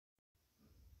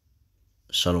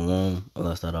Shalom.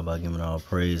 Allah start out by giving all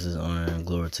praises, honor, and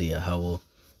glory to Yahweh,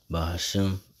 by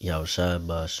Hashem, Yahushai,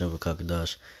 by Hashem,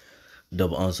 Kakadash.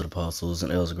 Double honor to the apostles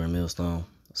and elders of Great Millstone.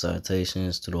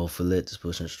 Salutations to the old fillet that's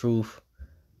pushing truth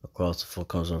across the four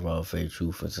corners of our faith,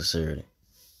 truth, and sincerity.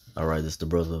 Alright, this is the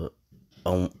brother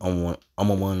I'm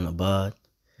a one Abad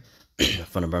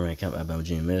from the Birmingham Camp, Alabama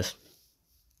GMS.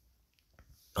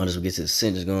 I'll just get to the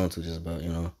sentence going to just about,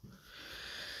 the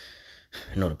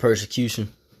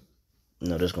persecution.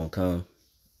 That's gonna come,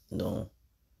 to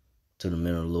the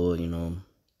men of the Lord,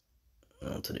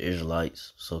 to the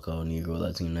Israelites, so-called Negro,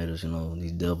 Latino natives,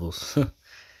 these devils,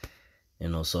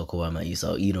 so-called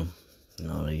Esau, Edom,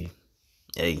 they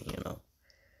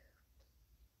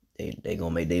gonna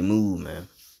make their move, man.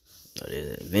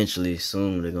 Eventually,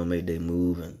 soon, they're gonna make their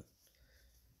move, and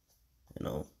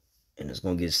it's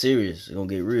gonna get serious. It's gonna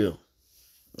get real.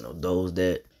 Those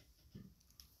that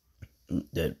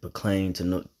proclaim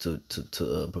to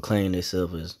proclaim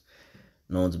themselves as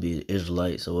known to be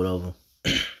Israelites or whatever,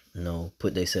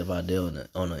 put themselves out there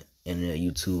on the internet,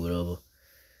 YouTube, whatever.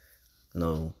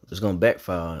 It's gonna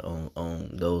backfire on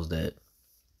those that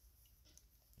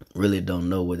really don't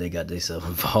know what they got themselves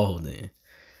involved in.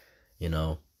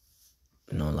 A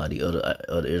lot of the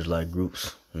other Israelite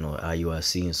groups,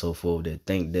 IUIC and so forth, that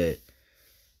think that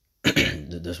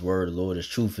this word of the Lord, this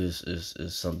truth is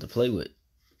something to play with.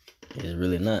 It's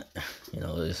really not.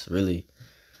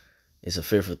 It's a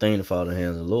fearful thing to fall in the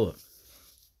hands of the Lord.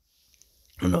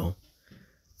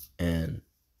 And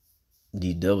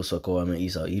these devils, so-called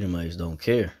Esau Edomites, don't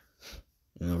care.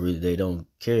 Really, they don't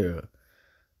care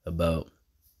about,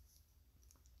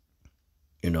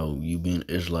 you being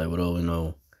Israelite,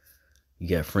 whatever, you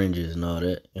got fringes and all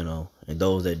that, and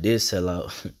those that did sell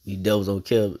out, these devils don't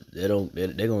care. They're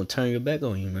gonna turn your back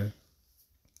on you, man.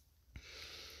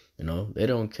 They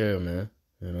don't care, man.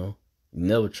 You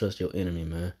never trust your enemy,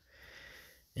 man.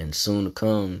 And soon to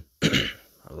come, a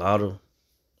lot of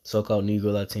so-called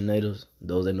Negro Latino natives,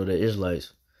 those that know they're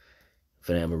Israelites,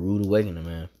 finna have a rude awakening,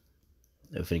 man.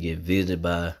 They're finna get visited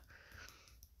by,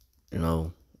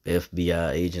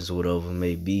 FBI agents or whatever it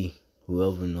may be,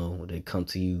 whoever, they come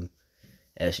to you,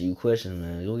 asking you questions,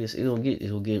 man.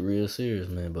 It'll get real serious,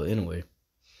 man. But anyway,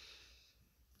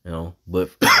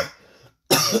 but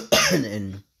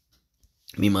and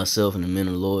me, myself, and the men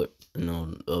of the Lord,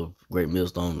 of Great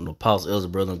Millstone, the apostle, elder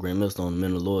brother of Great Millstone, the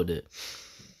men of the Lord, that,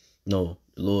 the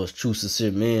Lord's true,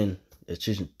 sincere men that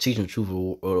teaching the truth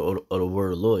of the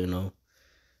word of the Lord,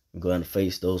 go out and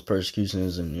face those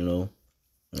persecutions and,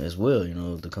 as well,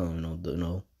 to come,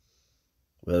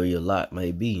 wherever your lot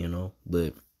may be,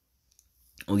 but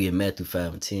we get Matthew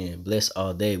 5:10. Blessed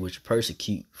all they which are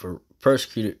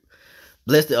persecuted.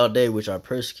 Blessed all they which are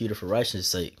persecuted for righteousness'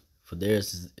 sake, for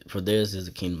theirs is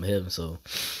the kingdom of heaven. So,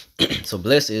 so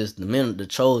blessed is the men, the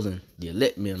chosen, the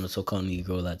elect men, the so-called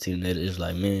Negro, Latino, Native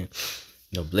Israelite men.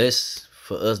 Blessed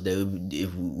for us that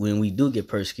when we do get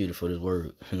persecuted for this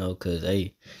word, because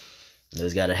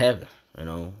it's gotta happen.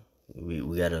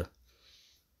 We gotta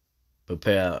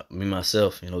prepare me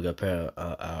myself. Gotta prepare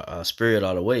our spirit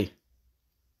all the way.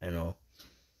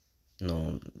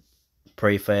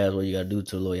 Pray fast what you gotta do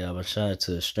to the Lord Yahushua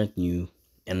to strengthen you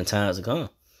in the times to come.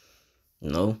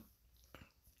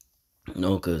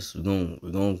 Cause we're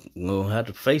gonna have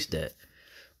to face that.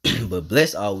 But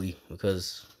blessed are we,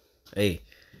 because we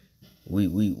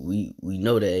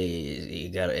know that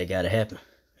it gotta happen.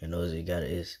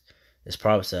 It's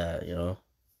prophesied,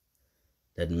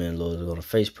 that the men of the Lord is gonna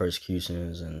face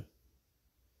persecutions and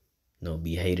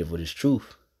be hated for this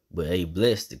truth. But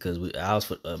blessed because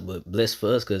but blessed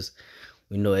for us because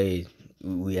we know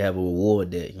we have a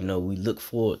reward that we look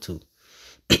forward to.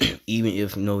 Even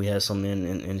if we have some men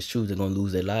in this truth, they're gonna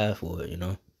lose their life for it.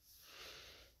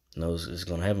 It's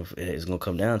gonna happen. It's gonna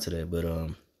come down to that. But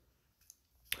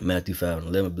Matthew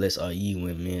 5:11, blessed are ye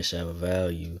when men shall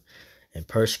revile you and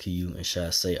persecute you and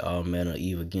shall say all manner of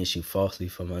evil against you falsely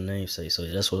for my name's sake. So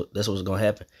that's what's gonna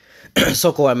happen.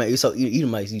 So-called Esau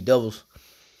Edomites, these devils.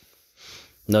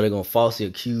 They're gonna falsely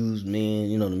accuse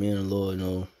men, the men of the Lord,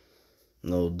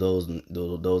 those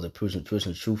that pushing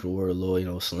the truth of the word of the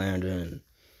Lord, slander, and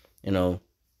they're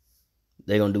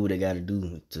gonna do what they gotta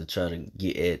do to try to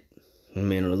get at the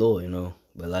men of the Lord,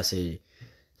 But like I said,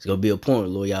 it's gonna be a point.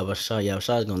 Lord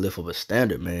Yahushua is gonna lift up a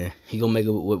standard, man. He gonna make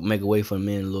a way for the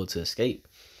men of the Lord to escape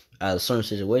out of certain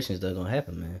situations that are gonna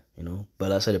happen, man.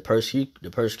 But like I said, the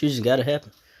persecution gotta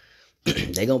happen.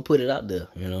 They gonna put it out there,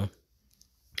 They're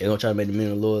gonna try to make the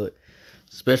men of the Lord,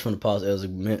 especially from the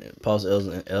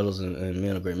apostles, elders, and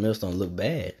men of Great Millstone, look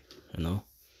bad,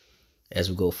 as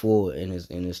we go forward in his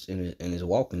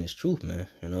walk in his truth, man.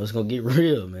 It's gonna get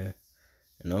real, man.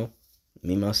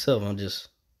 me myself, I'm just,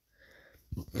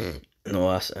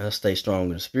 I stay strong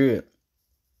in the spirit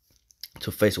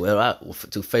to face whatever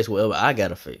I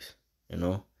gotta face. You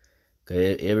know,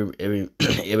 cause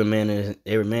every man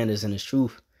is in his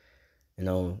truth. You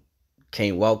know,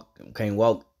 can't walk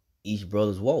each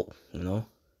brother's walk. You know,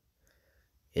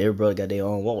 every brother got their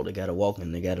own walk. They gotta walk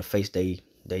and they gotta face they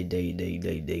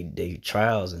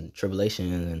trials and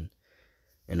tribulations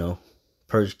and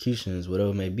persecutions, whatever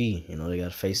it may be. They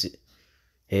gotta face it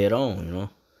head on.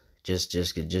 Just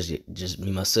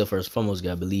me myself first and foremost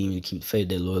gotta believe me to keep the faith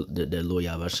that Lord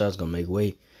Yahweh is gonna make a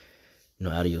way,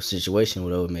 out of your situation,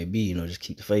 whatever it may be. Just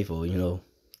keep the faith, or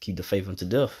keep the faith unto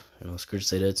death. Scripture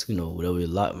say that too. Whatever your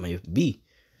lot may be,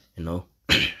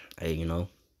 hey,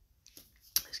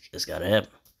 it's gotta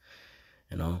happen.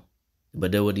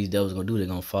 But then what these devils gonna do? They're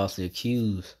gonna falsely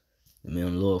accuse the men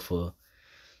of the Lord for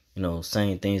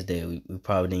saying things that we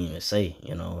probably didn't even say.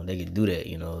 They could do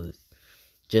that.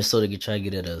 Just so they could try to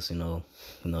get at us.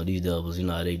 These devils. You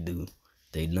know how they do.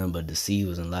 They nothing but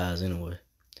deceivers and lies anyway.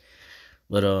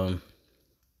 But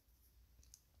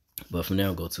from there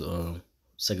I'll go to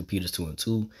 2 Peter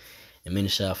 2:2, and many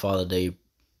shall follow their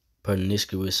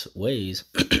pernicious ways,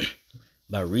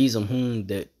 by reason whom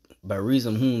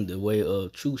the way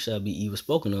of truth shall be evil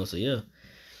spoken of. So yeah.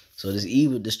 So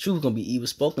this truth gonna be evil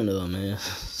spoken of, man.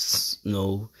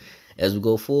 As we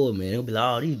go forward, man, it'll be like,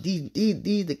 oh,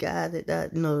 these the guys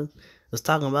that was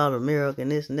talking about America and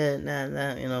this and that, and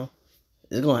that.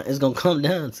 It's gonna come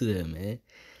down to that, man.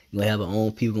 You gonna have our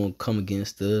own people gonna come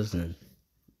against us, and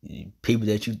people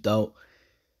that you thought,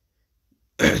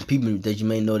 people that you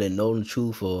may know that know the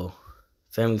truth, or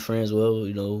family, friends, whatever,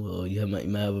 or you might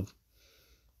have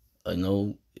a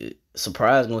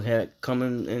surprise gonna have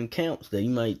coming in camps that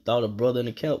you might thought a brother in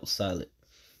the camp was solid,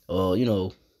 or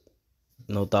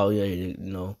thought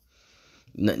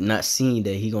not seeing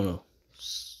that he gonna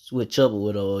switch up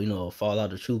with, or fall out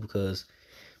the truth, because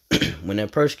when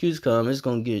that persecution comes,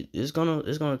 it's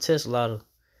gonna test a lot of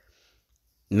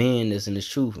men that's in the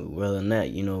truth, whether or not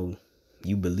you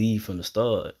believe from the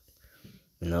start,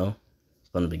 from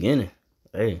the beginning.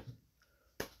 Hey,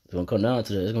 it's gonna come down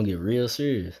to that. It's gonna get real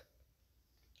serious.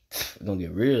 It's gonna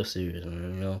get real serious,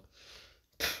 man.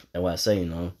 That's why I say,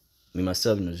 me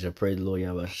myself, just pray the Lord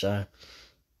Yahweh Shai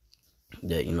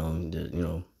that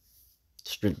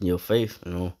strengthen your faith,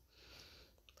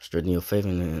 strengthen your faith,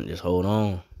 and then just hold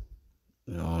on,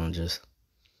 and just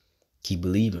keep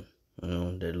believing,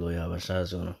 that the Lord Yahweh Shai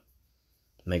is gonna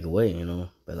make a way,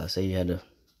 But like I say, if you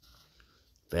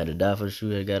had to die for the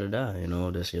truth, you gotta die,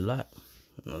 that's your lot.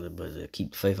 But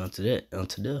keep the faith unto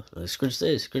death. Like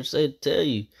Scripture says to tell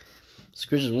you,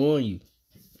 Scriptures warn you,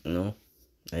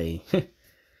 hey,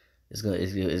 it's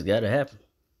gotta happen,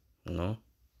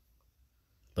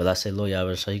 But I say, Lord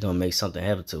Yahweh, so He gonna make something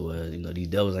happen to us. These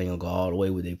devils ain't gonna go all the way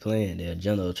with their plan. Their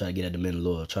agenda will try to get at the men of the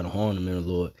Lord, trying to harm the men of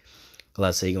the Lord. Cause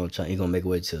I say He gonna make a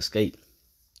way to escape.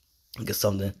 Get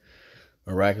something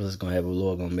miraculous gonna happen. The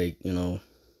Lord gonna make, men of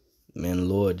the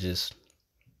Lord just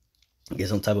get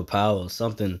some type of power or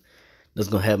something that's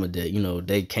gonna happen that,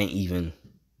 they can't even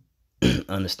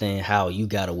understand how you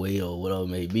got away or whatever it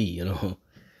may be,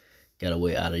 got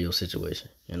away out of your situation,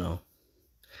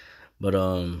 But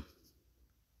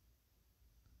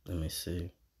let me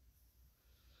see.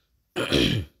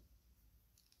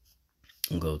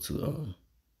 Go to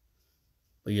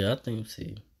but yeah, I think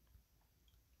see.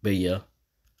 But yeah.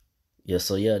 Yeah,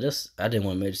 so yeah, I didn't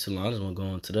want to make it too long. I just want to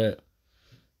go into that.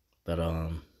 But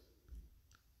I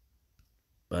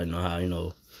know how,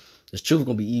 this truth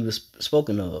gonna be even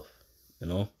spoken of,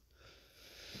 and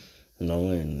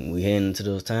we heading into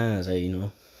those times, hey,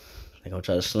 they gonna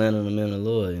try to slander the men of the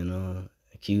Lord,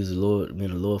 accuse the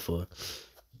men of the Lord for,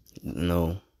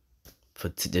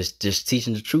 just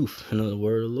teaching the truth, the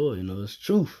word of the Lord, it's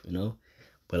truth,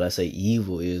 But I say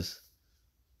evil is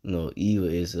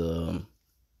the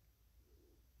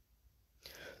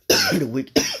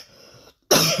wicked,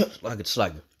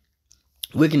 like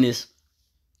wickedness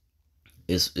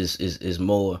is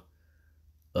more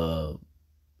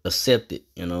accepted,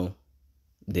 than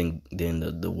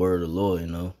the word of the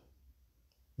Lord,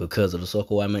 because of the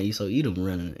so-called white man Esau Edom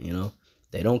running it,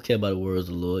 They don't care about the words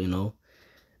of the Lord,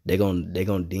 They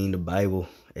gonna deem the Bible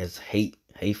as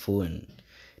hateful, and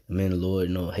the men of the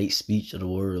Lord, hate speech of the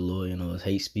word of the Lord, it's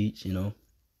hate speech,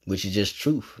 which is just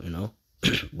truth,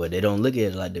 But they don't look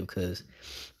at it like that, because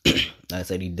like I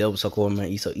say, these devils, so-called man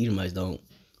Esau Edomites, don't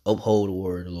uphold the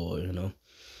word of the Lord,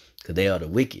 because they are the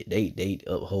wicked. They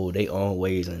uphold their own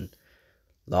ways and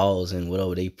laws and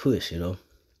whatever they push,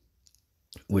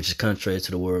 which is contrary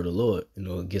to the word of the Lord,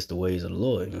 against the ways of the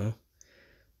Lord,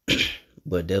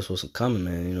 But that's what's coming,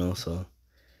 man, you know, so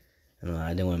I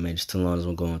didn't want to make this too long as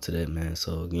I'm going to that, man.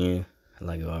 So again, I'd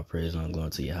like all praise and I'm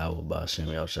going to Yahweh, Ba'ashem,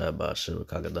 Yahushua, Ba'ashir,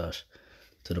 Kakadash,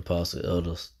 to the apostle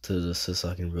elders, to the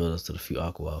Sisakin brothers, to the few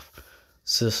Akwaf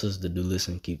sisters that do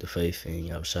listen, keep the faith, and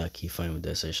Yahushua keep fighting with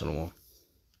that, say shalom.